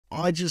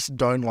I just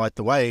don't like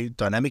the way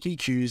dynamic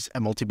EQs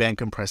and multiband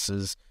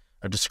compressors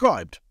are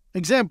described.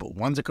 Example,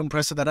 one's a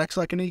compressor that acts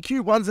like an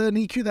EQ, one's an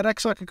EQ that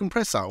acts like a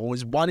compressor, or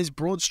one is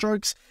broad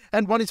strokes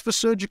and one is for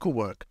surgical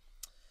work.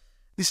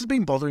 This has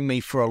been bothering me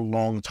for a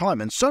long time,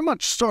 and so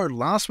much so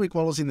last week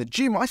while I was in the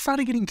gym, I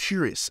started getting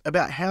curious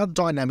about how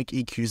dynamic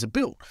EQs are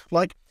built.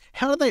 Like,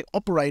 how do they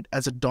operate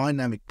as a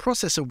dynamic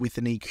processor with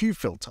an EQ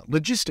filter,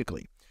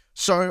 logistically?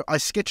 So I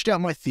sketched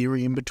out my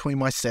theory in between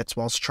my sets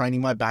whilst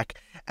training my back,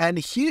 and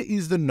here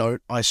is the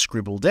note I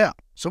scribbled out.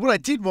 So what I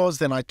did was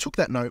then I took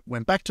that note,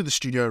 went back to the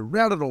studio,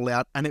 wrote it all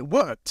out, and it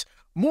worked.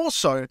 More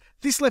so,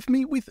 this left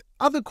me with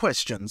other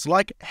questions,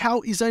 like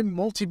how is a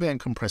multiband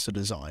compressor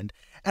designed?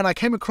 And I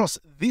came across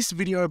this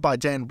video by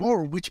Dan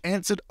Worrell, which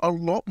answered a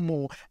lot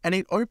more, and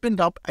it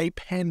opened up a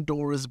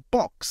Pandora's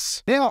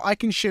box. Now I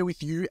can share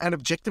with you and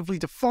objectively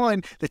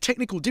define the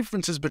technical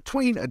differences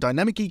between a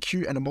dynamic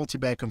EQ and a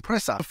multiband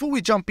compressor. Before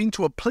we jump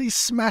into it, please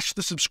smash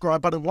the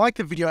subscribe button, like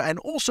the video, and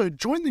also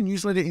join the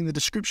newsletter in the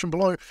description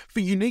below for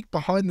unique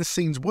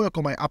behind-the-scenes work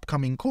on my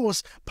upcoming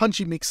course,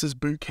 Punchy Mixers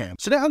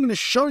Bootcamp. So now I'm going to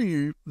show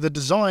you the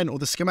design or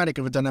the schematic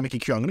of a dynamic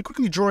EQ. I'm going to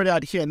quickly draw it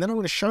out here, and then I'm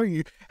going to show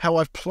you how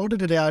I've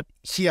plotted it out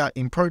here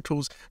in Pro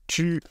Tools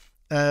to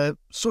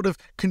sort of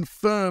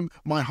confirm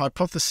my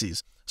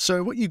hypotheses.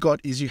 So what you got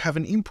is you have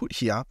an input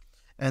here,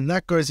 and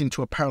that goes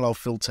into a parallel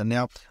filter.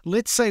 Now,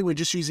 let's say we're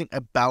just using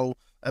a barrel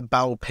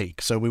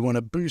peak, so we want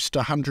to boost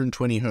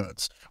 120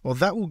 hertz. Well,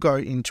 that will go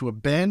into a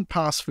band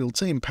pass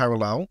filter in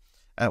parallel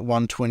at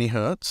 120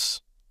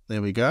 hertz.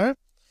 There we go.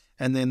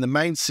 And then the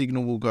main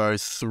signal will go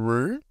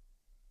through,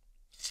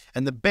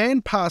 and the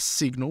band pass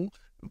signal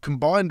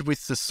combined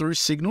with the through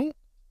signal,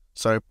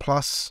 so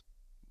plus,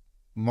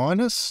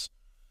 minus.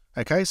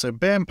 Okay, so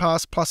band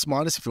pass plus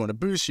minus. If you want to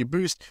boost, you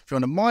boost. If you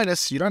want to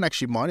minus, you don't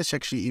actually minus, you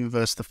actually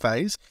inverse the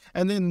phase,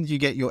 and then you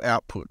get your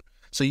output.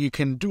 So you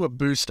can do a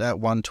boost at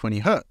 120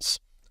 hertz.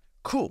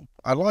 Cool,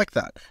 I like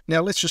that.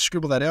 Now let's just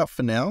scribble that out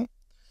for now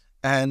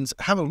and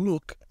have a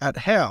look at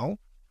how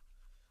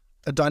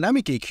a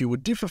dynamic EQ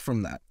would differ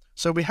from that.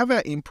 So we have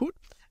our input,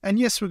 and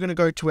yes, we're going to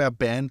go to our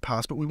band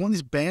pass, but we want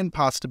this band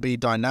pass to be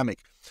dynamic.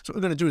 So what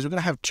we're going to do is we're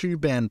going to have two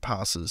band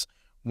passes.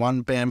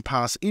 One band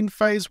pass in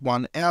phase,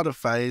 one out of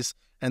phase,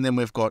 and then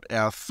we've got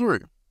our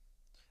through.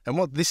 And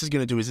what this is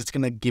going to do is it's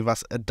going to give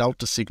us a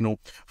delta signal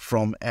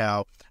from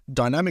our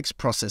dynamics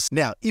process.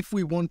 Now, if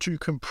we want to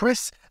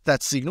compress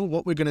that signal,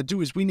 what we're going to do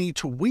is we need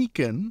to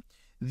weaken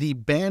the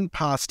band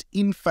passed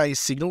in phase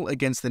signal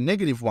against the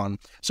negative one.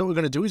 So what we're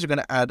going to do is we're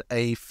going to add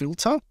a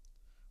filter,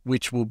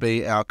 which will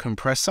be our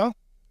compressor.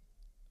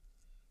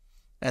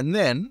 And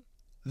then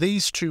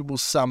these two will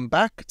sum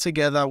back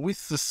together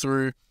with the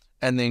through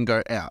and then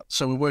go out.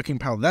 So we're working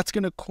parallel. That's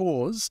going to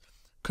cause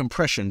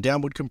compression,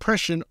 downward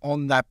compression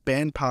on that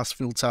band pass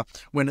filter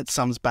when it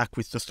sums back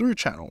with the through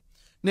channel.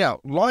 Now,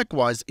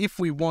 likewise, if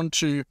we want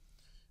to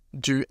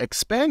do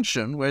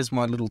expansion, where's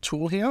my little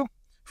tool here?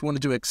 If we want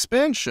to do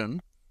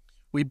expansion,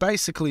 we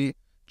basically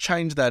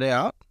change that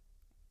out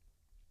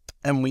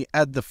and we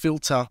add the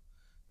filter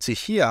to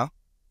here,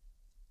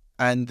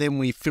 and then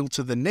we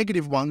filter the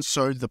negative one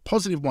so the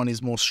positive one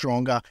is more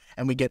stronger,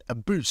 and we get a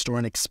boost or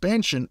an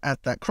expansion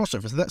at that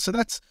crossover. So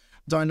that's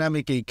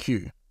dynamic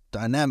EQ,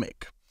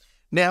 dynamic.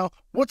 Now,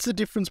 what's the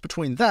difference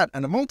between that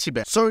and a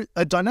multiband? So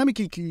a dynamic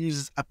EQ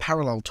uses a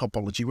parallel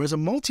topology, whereas a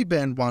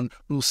multiband one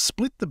will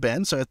split the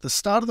band. So at the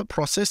start of the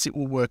process, it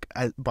will work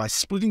by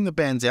splitting the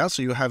bands out.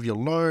 So you'll have your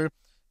low,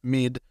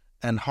 mid,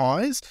 and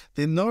highs.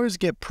 Then those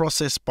get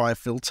processed by a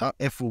filter.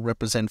 F will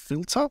represent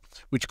filter,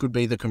 which could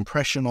be the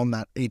compression on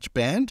that each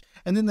band,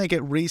 and then they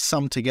get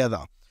resummed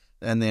together,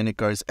 and then it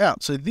goes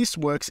out. So this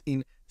works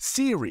in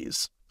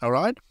series, all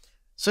right?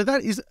 So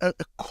that is a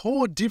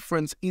core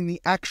difference in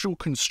the actual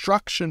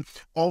construction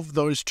of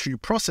those two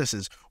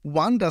processes.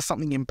 One does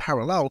something in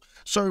parallel.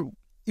 So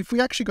if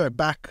we actually go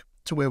back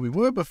to where we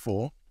were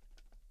before,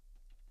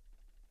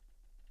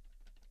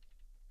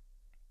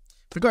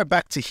 if we go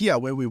back to here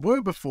where we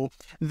were before,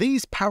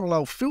 these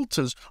parallel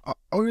filters are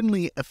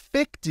only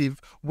effective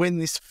when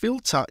this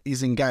filter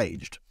is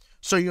engaged.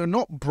 So you're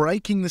not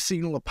breaking the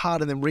signal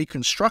apart and then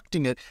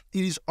reconstructing it.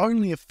 It is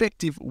only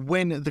effective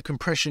when the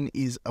compression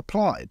is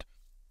applied.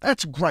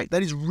 That's great.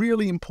 That is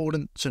really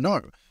important to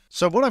know.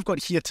 So what I've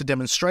got here to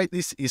demonstrate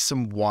this is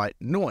some white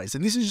noise.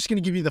 And this is just going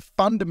to give you the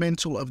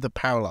fundamental of the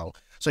parallel.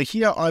 So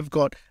here I've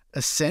got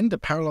a send, a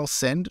parallel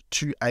send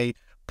to a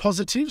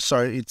positive,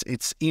 so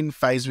it's in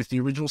phase with the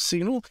original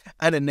signal,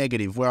 and a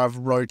negative where I've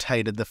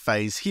rotated the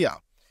phase here.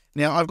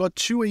 Now I've got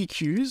two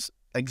EQs,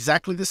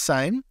 exactly the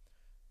same,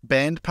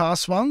 band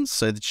pass ones,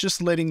 so it's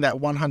just letting that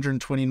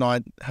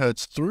 129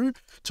 hertz through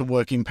to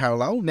work in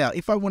parallel. Now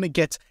if I want to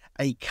get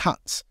a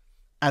cut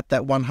at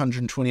that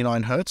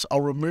 129 hertz,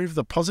 I'll remove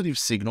the positive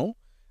signal,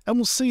 and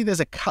we'll see there's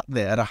a cut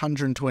there at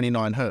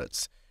 129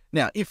 hertz.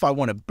 Now if I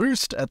want to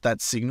boost at that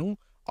signal,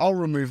 I'll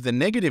remove the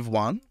negative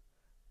one,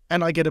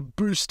 and I get a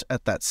boost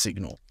at that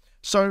signal.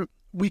 So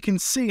we can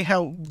see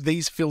how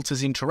these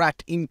filters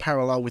interact in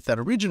parallel with that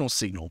original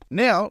signal.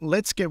 Now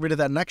let's get rid of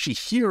that and actually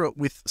hear it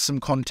with some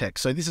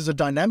context. So this is a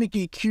dynamic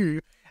EQ,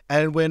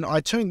 And when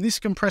I turn this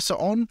compressor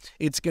on,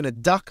 it's going to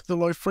duck the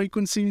low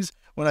frequencies.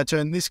 When I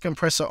turn this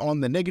compressor on,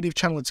 the negative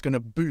channel, it's going to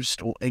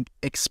boost or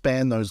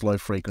expand those low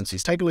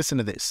frequencies. Take a listen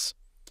to this.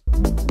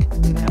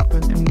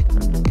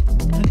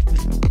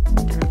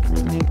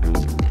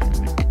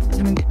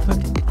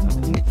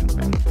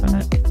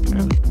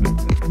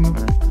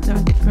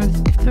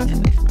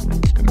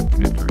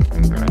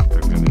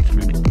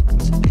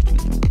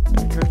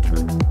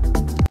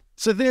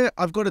 So there,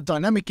 I've got a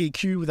dynamic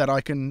EQ that I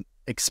can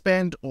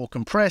expand or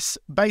compress.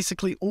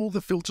 Basically, all the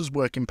filters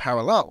work in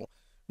parallel.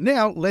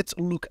 Now, let's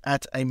look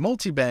at a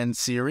multiband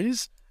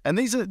series. And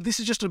this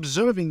is just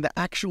observing the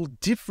actual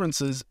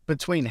differences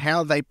between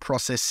how they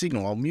process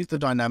signal. I'll mute the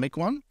dynamic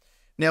one.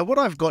 Now, what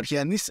I've got here,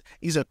 and this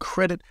is a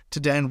credit to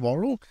Dan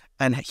Worrell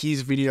and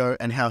his video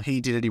and how he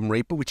did it in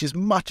Reaper, which is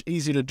much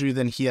easier to do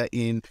than here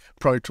in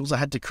Pro Tools. I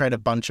had to create a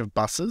bunch of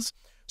buses.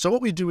 So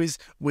what we do is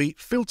we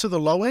filter the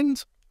low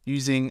end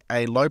using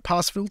a low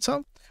pass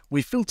filter.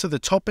 We filter the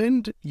top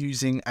end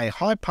using a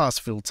high pass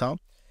filter.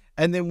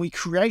 And then we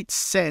create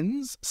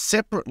sends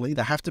separately.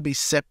 They have to be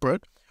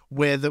separate,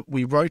 where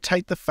we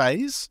rotate the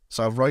phase.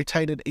 So I've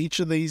rotated each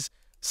of these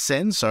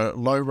sends. So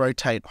low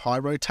rotate, high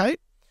rotate.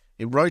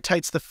 It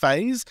rotates the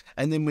phase,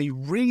 and then we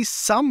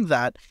resum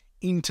that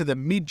into the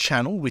mid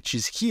channel, which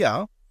is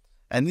here.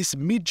 And this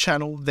mid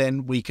channel,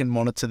 then we can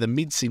monitor the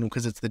mid signal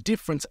because it's the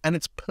difference, and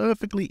it's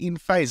perfectly in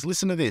phase.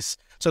 Listen to this.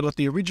 So I've got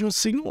the original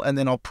signal, and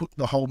then I'll put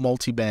the whole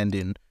multiband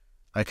in.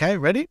 Okay,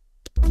 ready?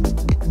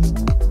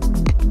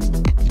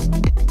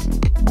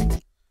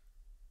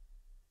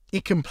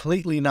 It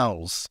completely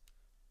nulls.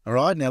 All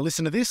right, now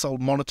listen to this. I'll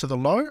monitor the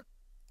low.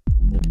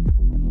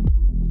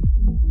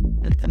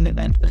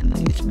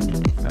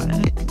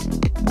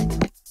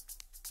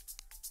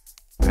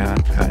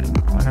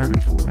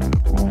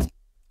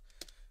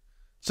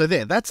 So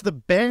there, that's the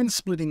band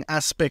splitting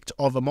aspect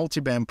of a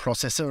multiband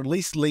processor, at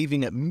least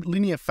leaving it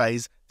linear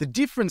phase. The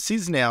difference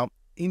is now,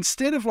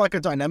 instead of like a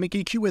dynamic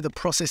EQ where the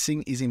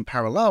processing is in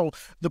parallel,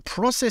 the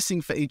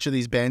processing for each of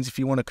these bands, if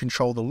you want to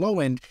control the low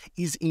end,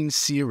 is in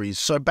series.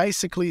 So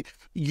basically,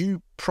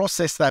 you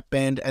process that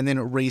band and then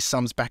it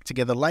resums back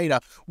together later,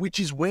 which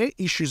is where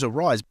issues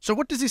arise. So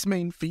what does this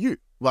mean for you?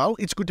 Well,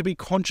 it's good to be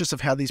conscious of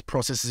how these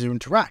processors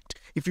interact.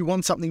 If you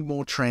want something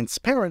more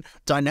transparent,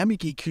 dynamic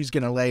EQ is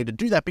going to allow you to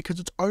do that because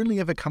it's only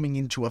ever coming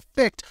into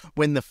effect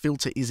when the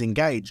filter is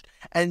engaged.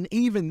 And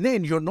even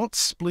then, you're not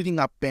splitting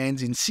up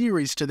bands in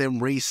series to then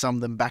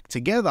resum them back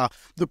together.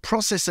 The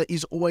processor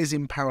is always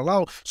in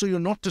parallel, so you're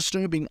not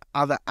disturbing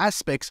other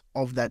aspects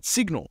of that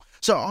signal.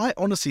 So I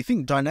honestly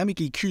think dynamic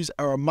EQs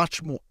are a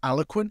much more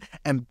eloquent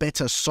and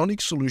better sonic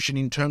solution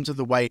in terms of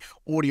the way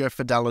audio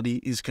fidelity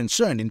is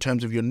concerned, in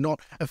terms of you're not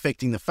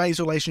affecting the phase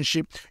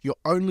relationship, you're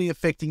only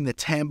affecting the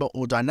timbre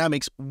or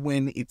dynamics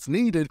when it's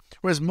needed,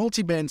 whereas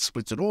multiband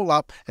splits it all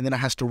up and then it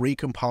has to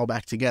recompile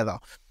back together.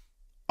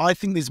 I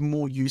think there's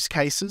more use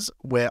cases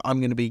where I'm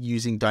going to be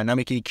using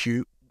dynamic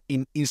EQ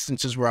in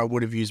instances where I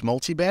would have used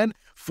multiband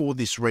for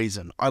this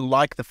reason. I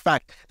like the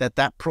fact that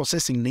that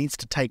processing needs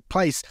to take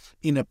place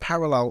in a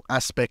parallel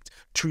aspect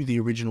to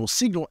the original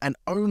signal and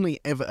only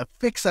ever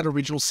affects that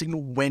original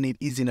signal when it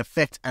is in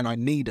effect and I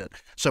need it.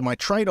 So my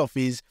trade-off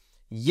is,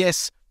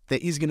 yes, there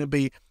is going to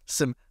be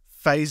some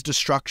phase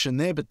destruction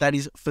there, but that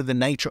is for the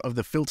nature of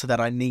the filter that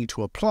I need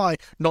to apply,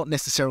 not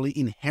necessarily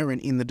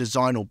inherent in the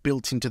design or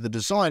built into the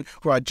design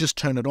where I just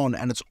turn it on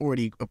and it's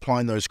already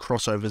applying those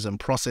crossovers and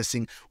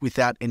processing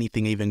without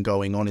anything even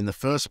going on in the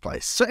first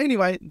place. So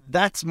anyway,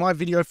 that's my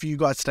video for you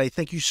guys today.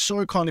 Thank you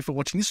so kindly for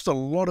watching. This was a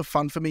lot of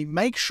fun for me.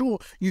 Make sure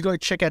you go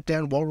check out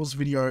Dan Worrell's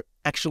video,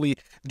 actually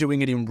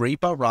doing it in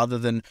Reaper rather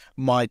than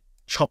my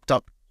chopped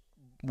up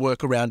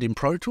workaround in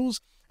Pro Tools.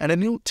 And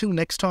until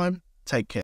next time, take care.